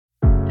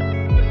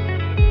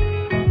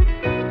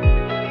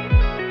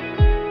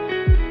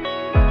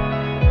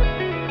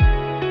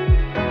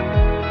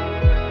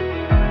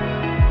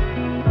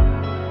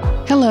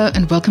Hello,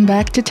 and welcome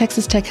back to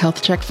Texas Tech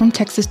Health Check from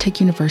Texas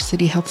Tech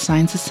University Health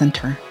Sciences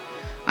Center.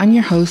 I'm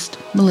your host,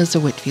 Melissa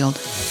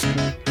Whitfield.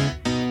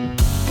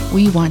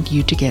 We want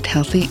you to get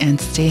healthy and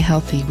stay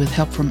healthy with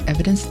help from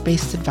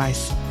evidence-based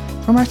advice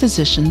from our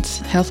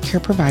physicians,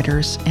 healthcare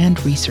providers, and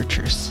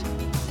researchers.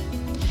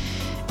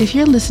 If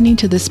you're listening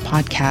to this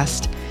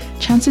podcast,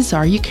 chances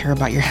are you care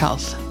about your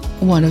health.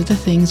 One of the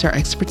things our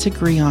experts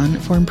agree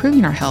on for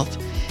improving our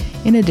health,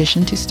 in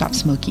addition to stop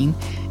smoking,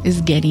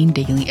 is getting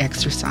daily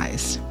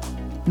exercise.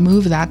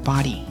 Move that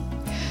body.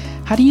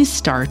 How do you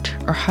start,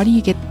 or how do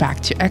you get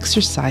back to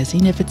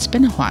exercising if it's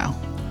been a while?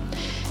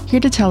 Here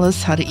to tell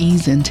us how to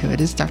ease into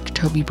it is Dr.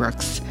 Toby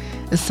Brooks,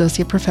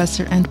 Associate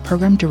Professor and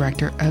Program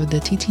Director of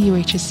the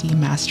TTUHSC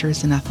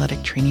Masters in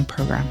Athletic Training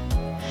Program.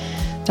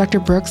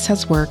 Dr. Brooks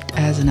has worked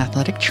as an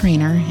athletic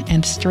trainer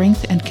and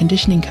strength and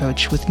conditioning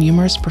coach with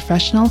numerous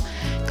professional,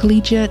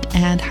 collegiate,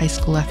 and high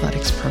school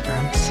athletics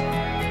programs.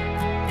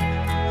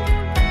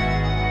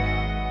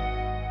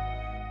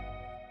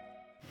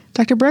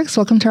 Dr. Brooks,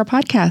 welcome to our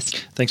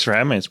podcast. Thanks for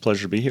having me. It's a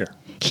pleasure to be here.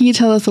 Can you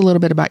tell us a little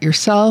bit about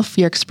yourself,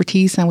 your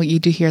expertise, and what you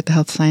do here at the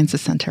Health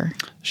Sciences Center?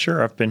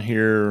 Sure. I've been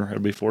here,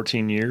 it'll be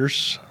 14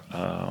 years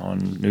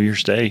on New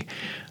Year's Day,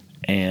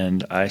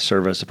 and I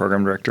serve as the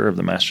Program Director of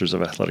the Masters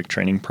of Athletic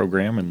Training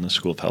Program in the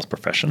School of Health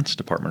Professions,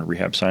 Department of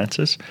Rehab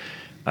Sciences.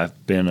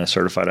 I've been a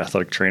certified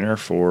athletic trainer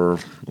for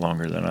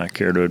longer than I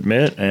care to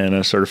admit, and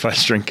a certified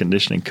strength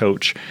conditioning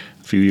coach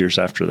a few years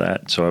after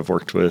that. So I've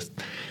worked with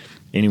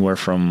anywhere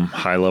from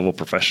high-level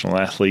professional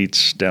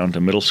athletes down to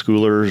middle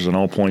schoolers and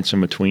all points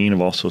in between. I've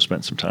also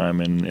spent some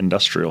time in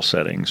industrial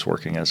settings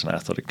working as an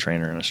athletic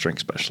trainer and a strength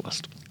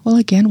specialist. Well,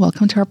 again,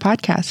 welcome to our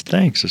podcast.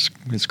 Thanks.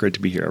 It's great to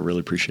be here. I really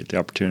appreciate the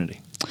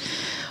opportunity.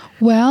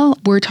 Well,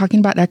 we're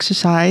talking about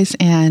exercise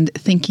and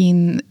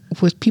thinking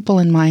with people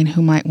in mind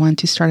who might want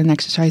to start an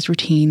exercise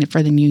routine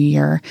for the new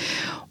year.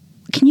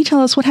 Can you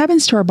tell us what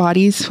happens to our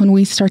bodies when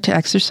we start to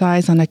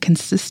exercise on a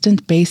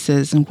consistent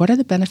basis, and what are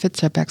the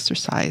benefits of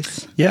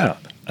exercise? Yeah,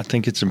 I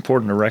think it's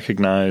important to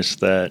recognize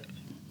that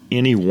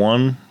any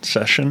one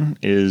session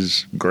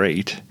is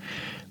great,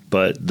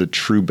 but the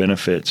true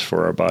benefits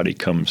for our body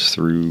comes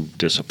through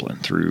discipline,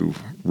 through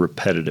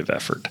repetitive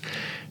effort.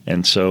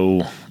 And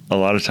so a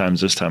lot of times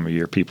this time of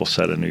year, people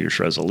set a New Year's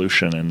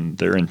resolution, and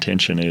their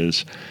intention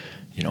is,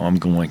 I'm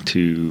going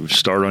to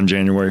start on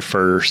January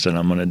 1st and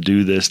I'm going to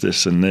do this,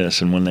 this, and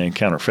this. And when they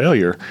encounter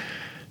failure,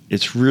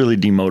 it's really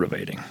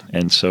demotivating.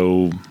 And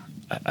so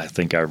I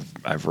think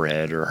I've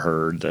read or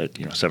heard that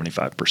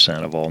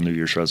 75% of all New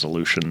Year's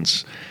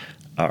resolutions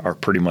are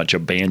pretty much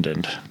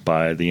abandoned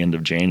by the end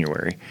of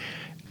January.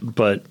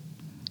 But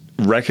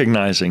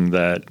recognizing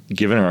that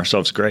giving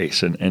ourselves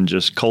grace and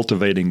just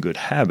cultivating good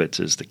habits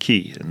is the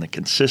key, and the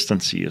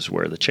consistency is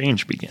where the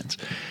change begins.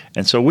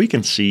 And so we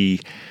can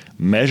see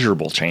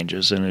measurable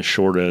changes in as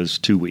short as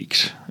 2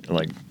 weeks,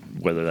 like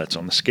whether that's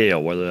on the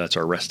scale, whether that's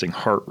our resting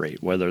heart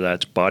rate, whether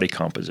that's body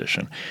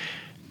composition.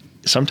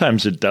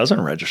 Sometimes it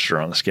doesn't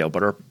register on the scale,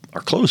 but our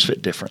clothes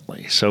fit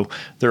differently. So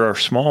there are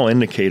small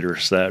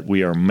indicators that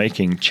we are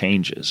making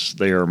changes.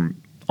 They are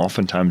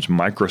oftentimes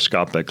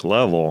microscopic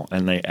level,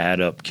 and they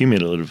add up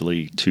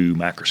cumulatively to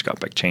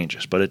macroscopic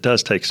changes. But it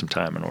does take some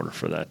time in order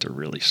for that to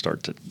really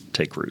start to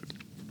take root.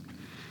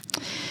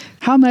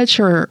 How much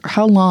or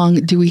how long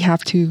do we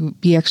have to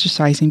be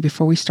exercising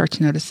before we start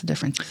to notice the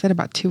difference? You said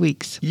about 2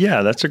 weeks.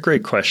 Yeah, that's a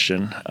great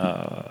question.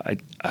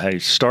 I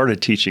started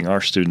teaching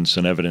our students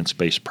an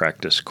evidence-based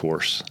practice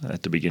course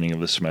at the beginning of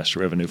the semester.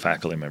 We have a new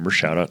faculty member.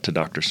 Shout out to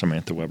Dr.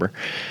 Samantha Weber.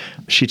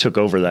 She took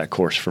over that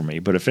course for me.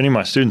 But if any of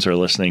my students are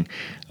listening,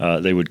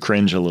 they would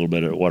cringe a little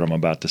bit at what I'm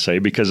about to say,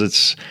 because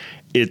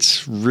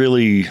it's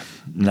really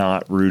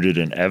not rooted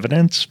in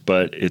evidence,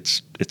 but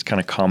it's kind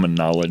of common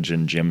knowledge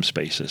in gym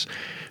spaces.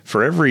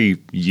 For every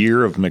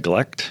year of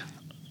neglect,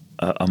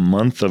 a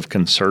month of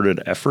concerted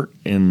effort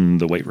in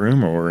the weight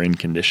room or in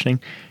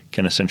conditioning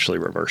can essentially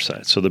reverse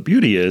that. So the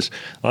beauty is,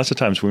 lots of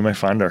times we may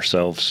find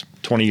ourselves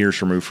 20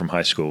 years removed from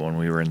high school when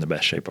we were in the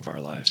best shape of our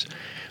lives.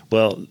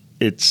 Well,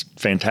 it's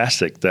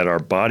fantastic that our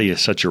body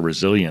is such a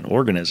resilient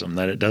organism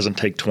that it doesn't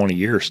take 20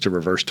 years to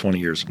reverse 20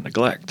 years of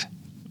neglect.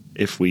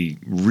 If we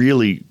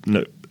really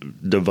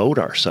devote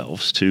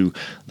ourselves to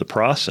the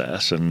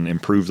process and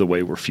improve the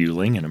way we're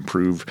fueling and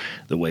improve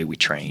the way we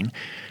train,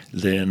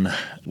 then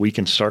we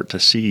can start to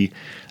see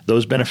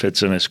those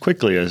benefits in as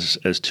quickly as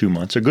 2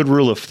 months. A good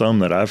rule of thumb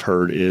that I've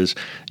heard is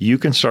you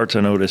can start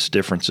to notice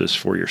differences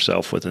for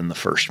yourself within the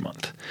first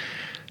month.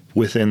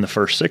 Within the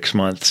first 6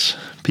 months,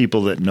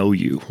 people that know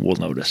you will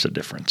notice a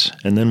difference.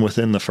 And then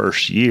within the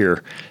first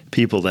year,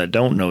 people that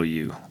don't know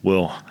you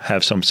will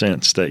have some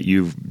sense that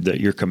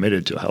you're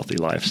committed to a healthy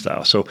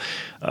lifestyle. So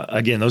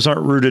again, those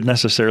aren't rooted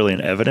necessarily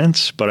in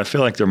evidence, but I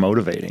feel like they're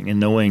motivating. And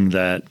knowing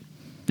that,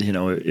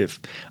 if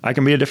I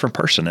can be a different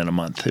person in a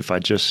month, if I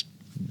just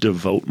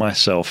devote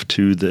myself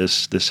to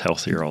this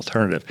healthier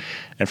alternative.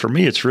 And for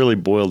me, it's really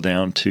boiled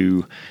down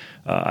to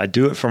I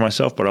do it for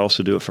myself, but I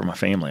also do it for my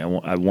family.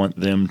 I want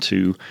them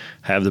to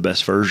have the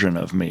best version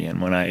of me.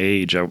 And when I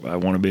age, I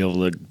want to be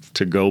able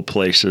to go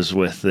places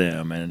with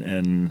them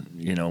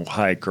and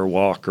hike or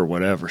walk or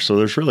whatever. So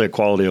there's really a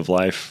quality of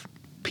life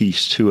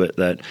piece to it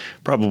that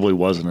probably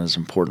wasn't as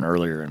important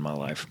earlier in my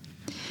life.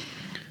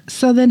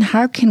 So then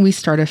how can we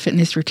start a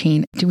fitness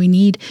routine? Do we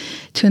need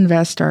to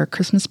invest our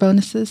Christmas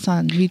bonuses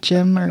on new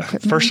gym or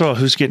equipment? First of all,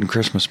 who's getting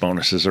Christmas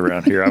bonuses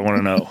around here? I want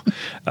to know.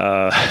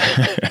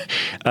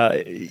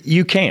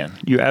 You can.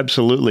 You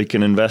absolutely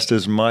can invest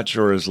as much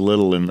or as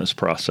little in this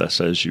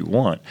process as you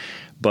want.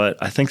 But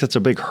I think that's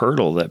a big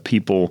hurdle that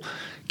people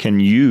can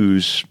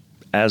use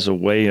as a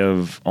way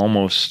of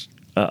almost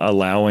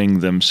allowing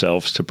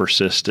themselves to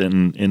persist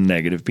in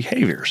negative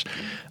behaviors.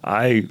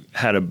 I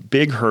had a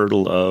big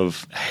hurdle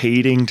of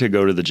hating to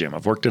go to the gym.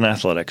 I've worked in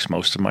athletics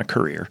most of my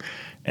career,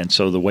 and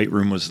so the weight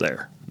room was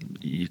there.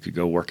 You could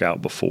go work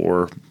out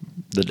before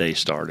the day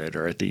started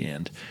or at the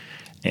end.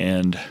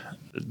 And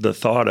the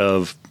thought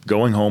of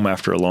going home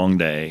after a long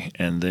day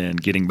and then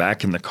getting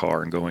back in the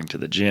car and going to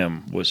the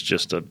gym was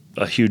just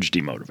a huge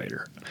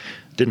demotivator.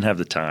 Didn't have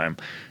the time,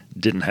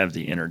 didn't have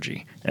the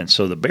energy. And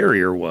so the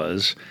barrier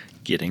was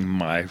getting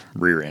my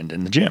rear end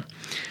in the gym.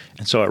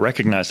 And so I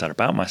recognized that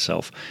about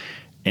myself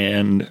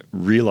and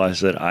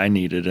realized that I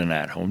needed an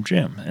at-home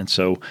gym. And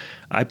so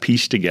I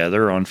pieced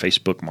together on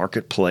Facebook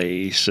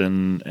Marketplace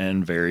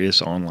and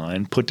various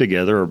online, put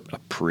together a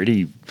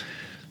pretty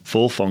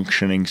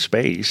full-functioning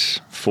space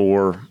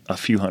for a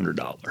few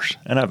 $100s.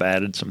 And I've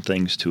added some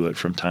things to it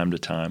from time to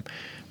time.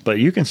 But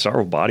you can start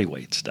with body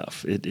weight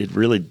stuff. It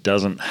really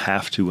doesn't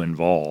have to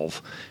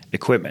involve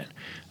equipment.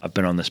 I've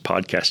been on this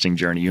podcasting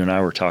journey. You and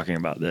I were talking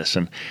about this,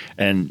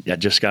 and I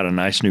just got a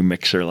nice new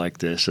mixer like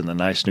this and the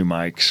nice new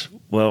mics.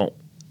 Well,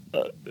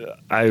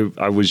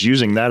 I was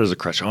using that as a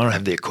crutch. I don't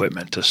have the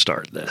equipment to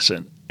start this,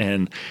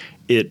 and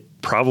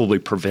it probably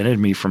prevented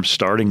me from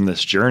starting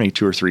this journey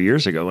 2 or 3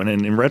 years ago. And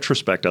in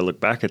retrospect, I look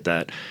back at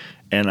that,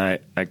 and I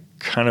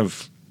kind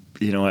of,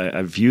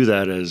 I view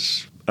that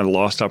as a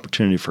lost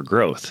opportunity for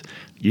growth.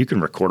 You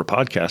can record a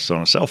podcast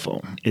on a cell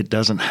phone. It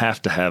doesn't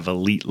have to have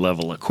elite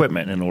level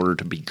equipment in order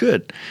to be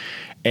good.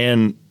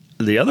 And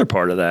the other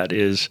part of that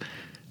is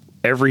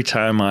every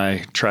time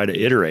I try to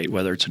iterate,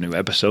 whether it's a new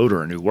episode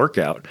or a new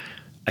workout,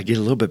 I get a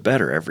little bit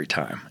better every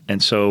time.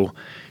 And so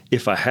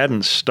if I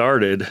hadn't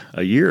started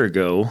a year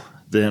ago,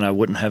 then I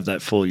wouldn't have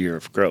that full year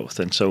of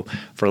growth. And so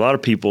for a lot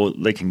of people,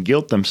 they can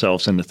guilt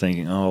themselves into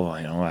thinking,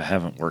 I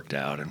haven't worked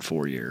out in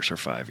 4 years or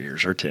 5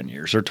 years or 10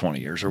 years or 20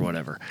 years or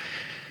whatever.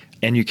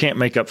 And you can't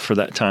make up for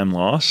that time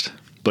lost,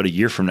 but a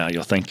year from now,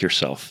 you'll thank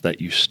yourself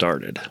that you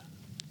started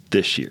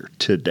this year,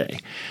 today.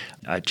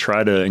 I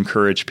try to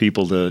encourage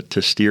people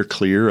to steer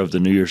clear of the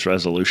New Year's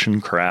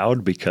resolution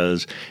crowd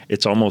because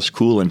it's almost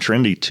cool and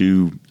trendy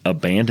to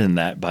abandon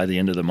that by the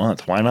end of the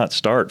month. Why not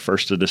start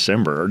 1st of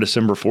December or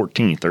December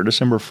 14th or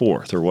December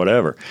 4th or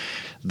whatever?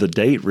 The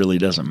date really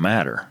doesn't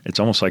matter.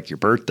 It's almost like your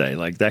birthday.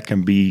 Like that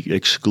can be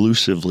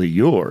exclusively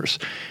yours.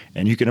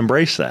 And you can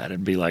embrace that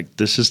and be like,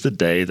 this is the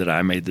day that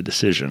I made the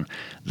decision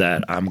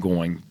that I'm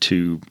going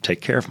to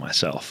take care of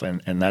myself.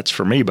 And that's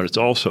for me, but it's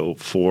also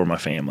for my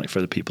family, for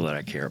the people that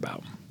I care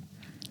about.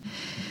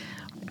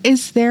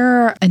 Is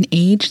there an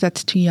age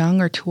that's too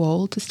young or too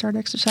old to start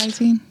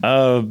exercising?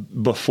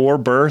 Before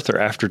birth or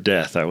after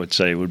death, I would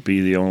say, would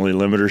be the only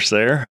limiters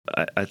there.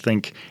 I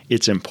think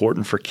it's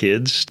important for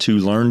kids to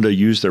learn to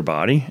use their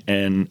body,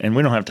 and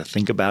we don't have to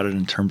think about it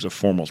in terms of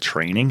formal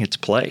training. It's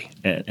play.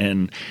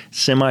 And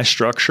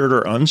semi-structured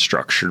or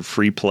unstructured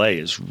free play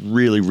is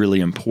really,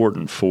 really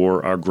important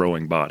for our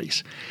growing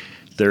bodies.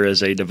 There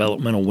is a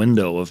developmental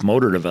window of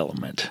motor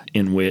development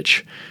in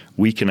which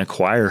we can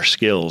acquire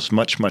skills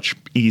much, much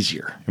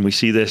easier. And we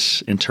see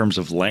this in terms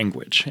of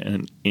language.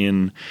 And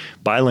in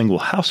bilingual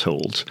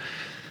households,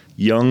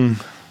 young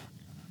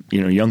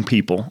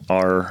people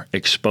are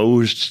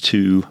exposed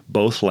to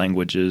both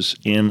languages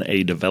in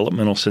a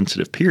developmental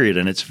sensitive period,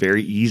 and it's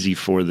very easy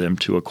for them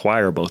to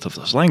acquire both of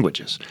those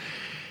languages.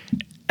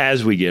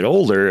 As we get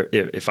older,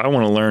 if I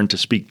want to learn to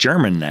speak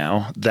German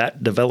now,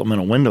 that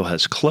developmental window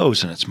has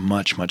closed and it's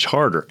much, much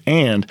harder.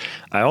 And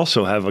I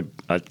also have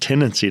a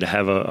tendency to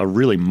have a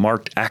really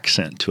marked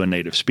accent to a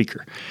native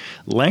speaker.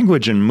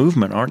 Language and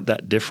movement aren't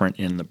that different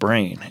in the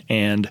brain.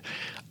 And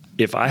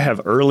if I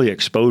have early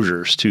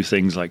exposures to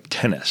things like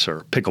tennis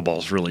or pickleball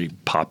is really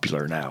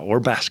popular now, or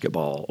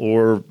basketball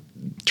or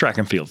track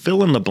and field,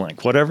 fill in the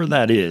blank, whatever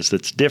that is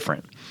that's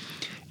different.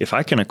 If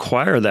I can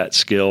acquire that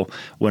skill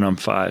when I'm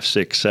 5,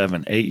 6,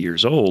 7, 8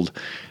 years old,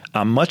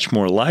 I'm much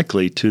more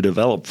likely to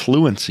develop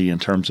fluency in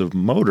terms of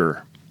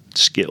motor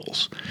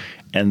skills.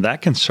 And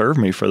that can serve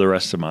me for the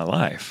rest of my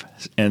life.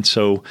 And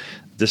so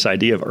this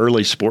idea of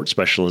early sports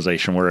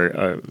specialization where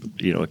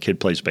a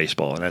kid plays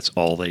baseball and that's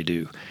all they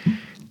do.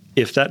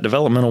 If that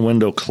developmental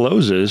window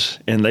closes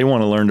and they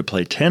want to learn to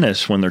play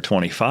tennis when they're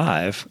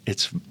 25,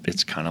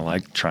 it's kind of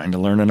like trying to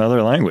learn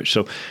another language.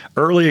 So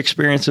early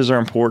experiences are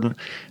important.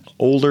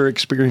 Older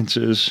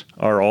experiences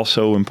are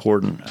also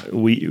important.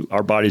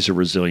 Our bodies are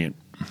resilient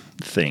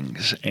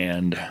things,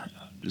 and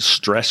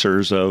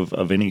stressors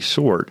of any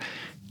sort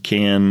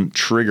can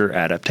trigger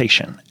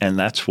adaptation. And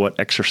that's what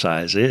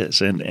exercise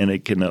is. And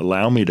it can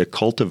allow me to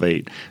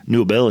cultivate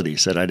new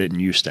abilities that I didn't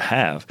used to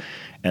have.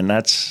 And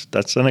that's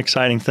an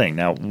exciting thing.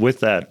 Now,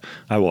 with that,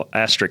 I will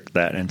asterisk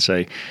that and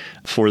say,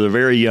 for the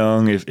very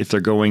young, if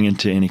they're going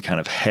into any kind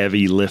of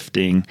heavy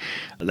lifting,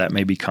 that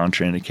may be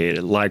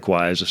contraindicated.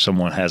 Likewise, if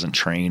someone hasn't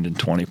trained in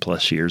 20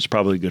 plus years,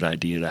 probably a good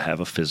idea to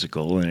have a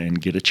physical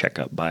and get a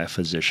checkup by a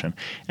physician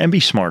and be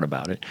smart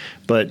about it.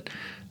 But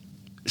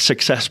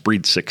success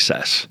breeds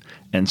success.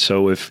 And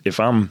so if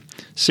I'm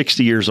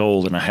 60 years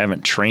old and I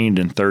haven't trained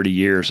in 30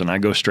 years and I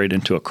go straight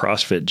into a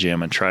CrossFit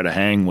gym and try to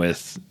hang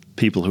with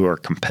people who are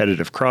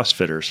competitive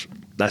CrossFitters,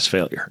 that's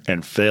failure.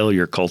 And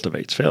failure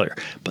cultivates failure.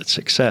 But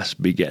success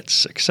begets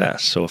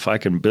success. So if I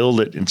can build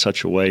it in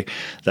such a way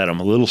that I'm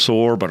a little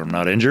sore, but I'm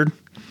not injured,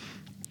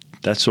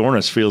 that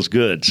soreness feels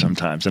good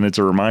sometimes. And it's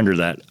a reminder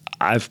that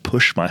I've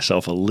pushed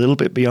myself a little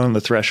bit beyond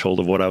the threshold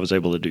of what I was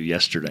able to do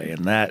yesterday.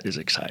 And that is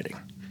exciting.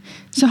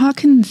 So how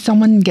can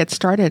someone get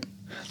started?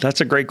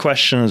 That's a great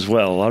question as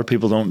well. A lot of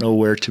people don't know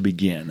where to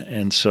begin.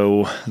 And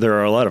so there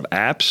are a lot of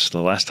apps.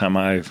 The last time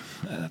I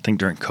think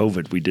during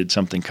COVID, we did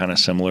something kind of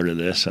similar to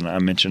this. And I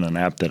mentioned an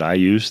app that I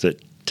use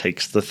that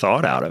takes the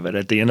thought out of it.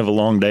 At the end of a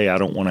long day, I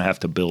don't want to have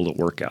to build a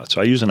workout.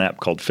 So I use an app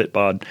called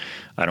Fitbod.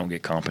 I don't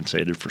get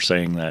compensated for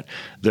saying that.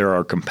 There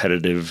are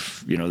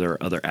competitive, there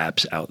are other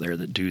apps out there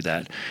that do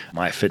that.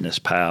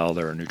 MyFitnessPal,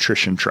 there are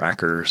nutrition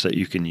trackers that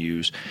you can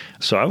use.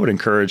 So I would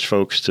encourage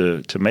folks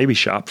to maybe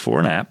shop for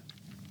an app.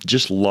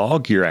 Just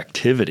log your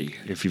activity.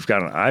 If you've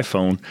got an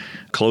iPhone,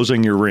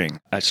 closing your ring.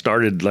 I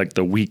started like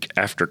the week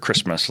after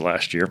Christmas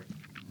last year,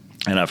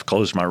 and I've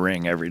closed my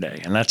ring every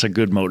day. And that's a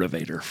good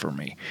motivator for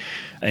me.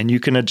 And you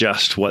can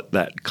adjust what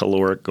that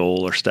caloric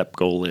goal or step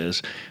goal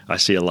is. I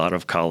see a lot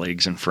of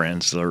colleagues and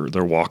friends,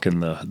 they're walking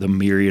the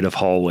myriad of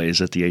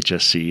hallways at the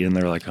HSC, and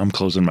they're like, I'm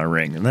closing my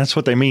ring. And that's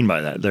what they mean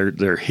by that.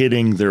 They're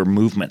hitting their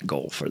movement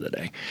goal for the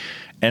day.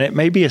 And it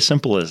may be as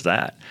simple as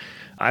that.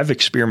 I've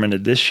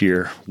experimented this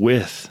year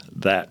with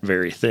that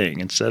very thing.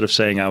 Instead of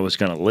saying I was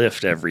going to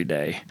lift every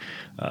day,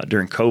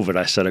 during COVID,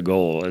 I set a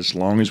goal. As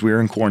long as we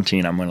were in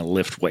quarantine, I'm going to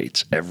lift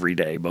weights every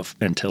day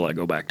until I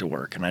go back to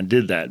work. And I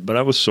did that, but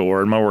I was sore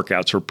and my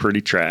workouts were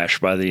pretty trash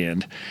by the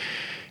end.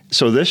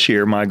 So this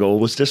year, my goal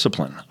was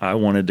discipline. I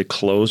wanted to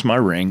close my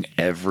ring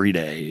every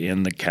day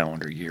in the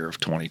calendar year of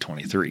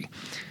 2023.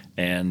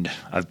 And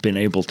I've been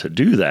able to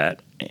do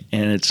that.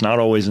 And it's not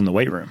always in the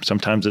weight room.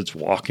 Sometimes it's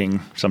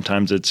walking.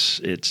 Sometimes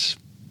it's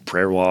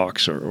prayer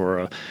walks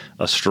or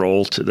a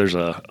stroll to, there's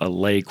a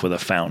lake with a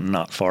fountain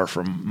not far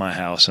from my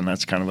house, and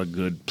that's kind of a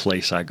good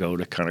place I go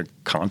to kind of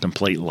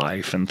contemplate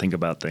life and think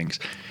about things.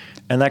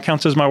 And that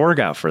counts as my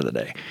workout for the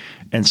day.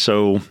 And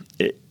so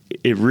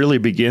it really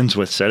begins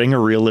with setting a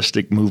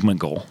realistic movement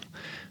goal.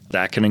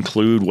 That can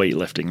include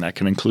weightlifting, that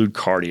can include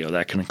cardio,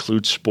 that can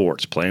include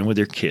sports, playing with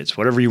your kids,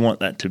 whatever you want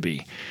that to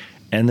be.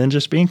 And then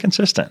just being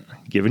consistent,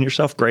 giving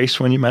yourself grace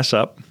when you mess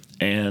up,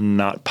 and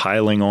not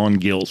piling on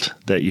guilt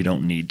that you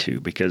don't need to,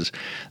 because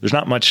there's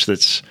not much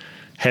that's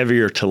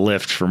heavier to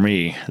lift for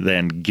me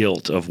than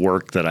guilt of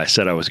work that I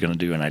said I was going to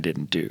do and I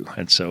didn't do.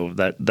 And so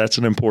that's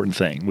an important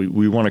thing.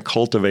 We want to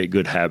cultivate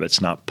good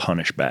habits, not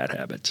punish bad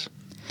habits.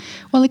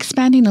 Well,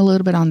 expanding a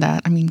little bit on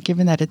that,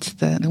 given that it's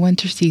the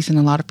winter season,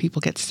 a lot of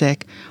people get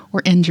sick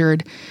or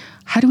injured.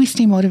 How do we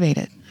stay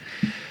motivated?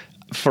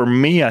 For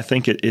me, I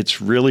think it's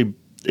really,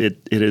 it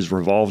is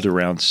revolved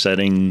around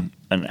setting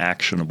an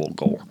actionable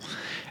goal.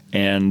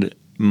 And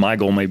my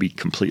goal may be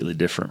completely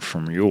different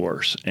from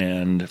yours.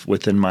 And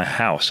within my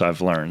house,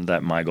 I've learned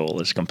that my goal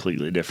is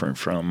completely different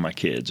from my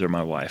kids or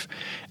my wife.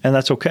 And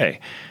that's okay.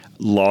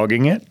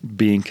 Logging it,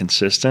 being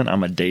consistent.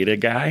 I'm a data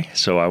guy,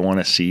 so I want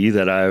to see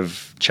that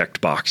I've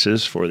checked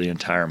boxes for the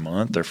entire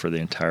month or for the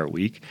entire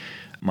week.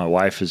 My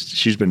wife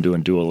she's been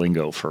doing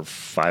Duolingo for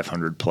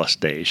 500 plus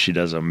days. She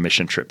does a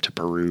mission trip to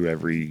Peru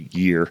every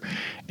year.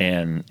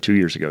 And 2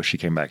 years ago, she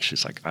came back.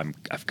 She's like,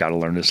 I've got to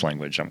learn this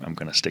language. I'm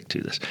going to stick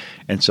to this.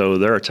 And so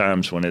there are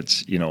times when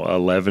it's,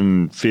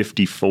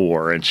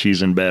 11:54 and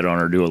she's in bed on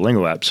her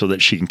Duolingo app so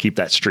that she can keep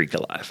that streak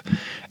alive.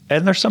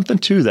 And there's something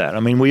to that.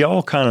 We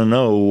all kind of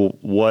know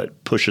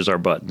what pushes our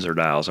buttons or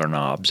dials our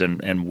knobs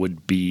and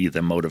would be the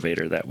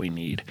motivator that we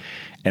need.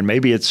 And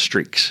maybe it's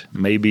streaks.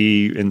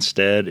 Maybe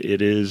instead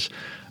it is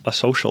a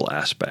social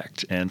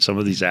aspect. And some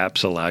of these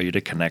apps allow you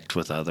to connect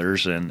with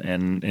others and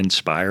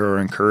inspire or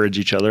encourage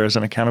each other as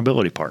an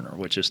accountability partner,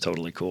 which is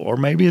totally cool. Or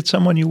maybe it's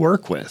someone you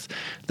work with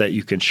that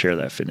you can share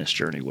that fitness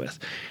journey with.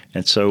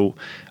 And so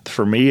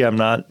for me, I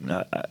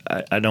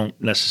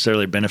don't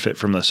necessarily benefit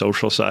from the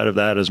social side of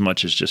that as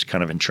much as just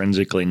kind of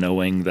intrinsically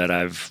knowing that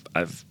I've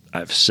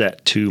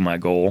set to my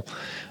goal.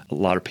 A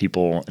lot of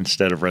people,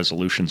 instead of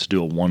resolutions,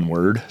 do a one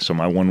word. So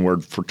my one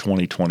word for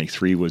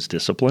 2023 was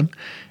discipline.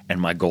 And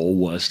my goal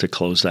was to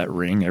close that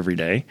ring every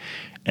day.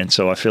 And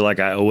so I feel like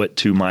I owe it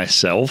to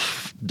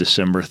myself,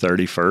 December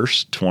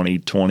 31st,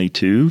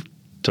 2022,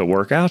 to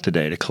work out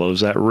today, to close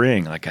that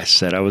ring. Like I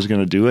said I was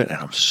going to do it, and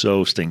I'm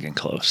so stinking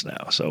close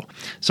now. So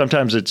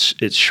sometimes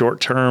it's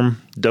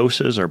short-term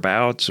doses or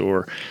bouts,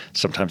 or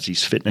sometimes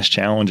these fitness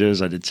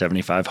challenges. I did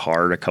 75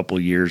 hard a couple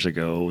years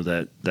ago.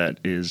 That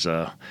is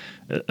a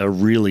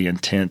really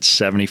intense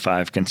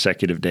 75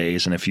 consecutive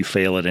days, and if you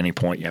fail at any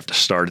point, you have to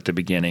start at the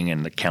beginning,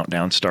 and the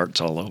countdown starts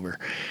all over.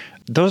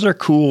 Those are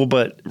cool,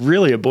 but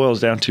really it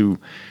boils down to,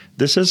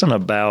 this isn't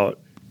about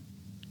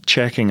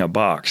checking a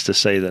box to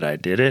say that I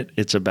did it.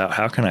 It's about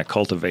how can I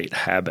cultivate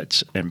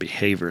habits and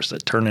behaviors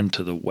that turn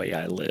into the way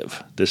I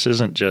live. This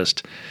isn't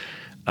just,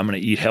 I'm going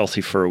to eat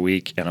healthy for a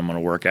week and I'm going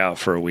to work out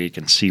for a week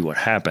and see what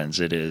happens.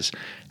 It is,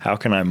 how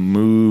can I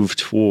move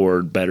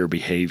toward better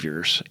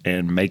behaviors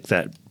and make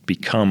that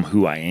become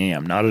who I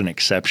am, not an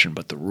exception,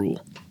 but the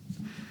rule.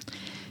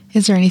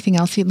 Is there anything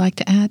else you'd like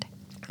to add?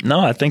 No,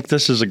 I think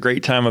this is a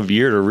great time of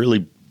year to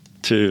really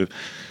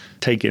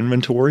take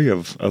inventory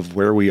of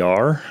where we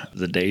are.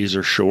 The days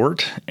are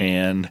short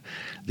and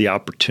the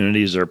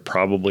opportunities are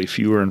probably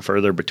fewer and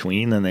further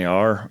between than they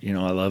are.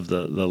 I love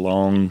the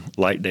long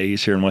light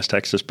days here in West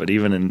Texas, but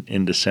even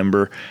in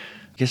December,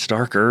 it gets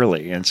dark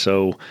early. And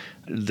so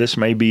this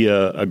may be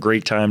a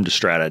great time to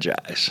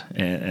strategize.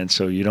 And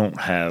so you don't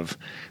have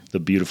the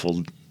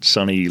beautiful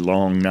sunny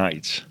long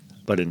nights,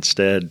 but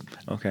instead,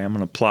 okay, I'm going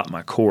to plot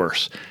my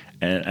course.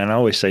 And I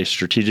always say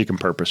strategic in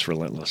purpose,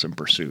 relentless in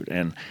pursuit.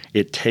 And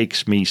it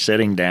takes me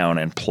sitting down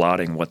and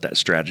plotting what that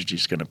strategy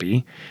is going to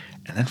be.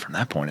 And then from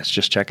that point, it's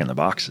just checking the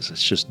boxes.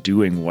 It's just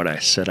doing what I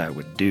said I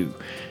would do.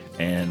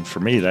 And for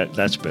me,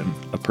 that's been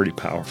a pretty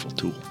powerful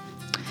tool.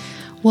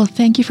 Well,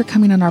 thank you for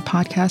coming on our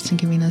podcast and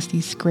giving us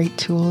these great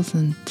tools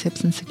and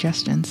tips and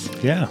suggestions.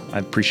 Yeah, I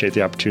appreciate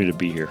the opportunity to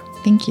be here.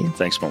 Thank you.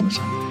 Thanks,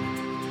 Melissa.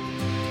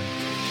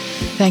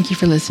 Thank you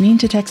for listening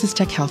to Texas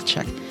Tech Health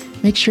Check.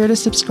 Make sure to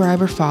subscribe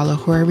or follow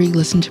wherever you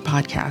listen to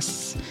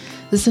podcasts.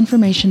 This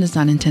information is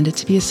not intended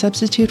to be a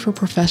substitute for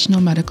professional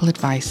medical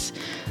advice.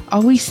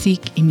 Always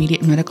seek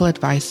immediate medical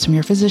advice from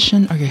your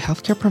physician or your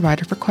healthcare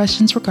provider for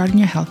questions regarding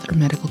your health or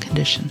medical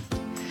condition.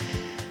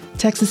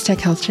 Texas Tech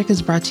Health Check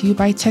is brought to you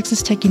by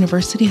Texas Tech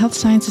University Health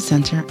Sciences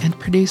Center and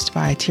produced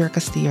by Tira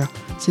Castillo,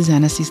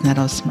 Susana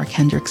Cisneros, Mark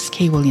Hendricks,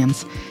 Kay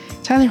Williams,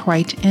 Tyler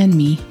White, and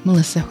me,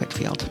 Melissa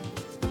Whitfield.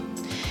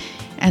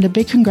 And a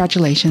big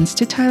congratulations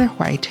to Tyler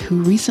White,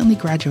 who recently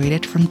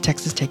graduated from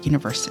Texas Tech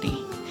University.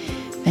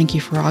 Thank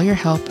you for all your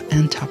help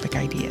and topic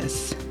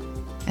ideas.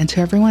 And to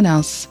everyone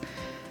else,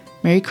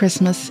 Merry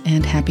Christmas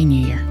and Happy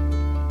New Year.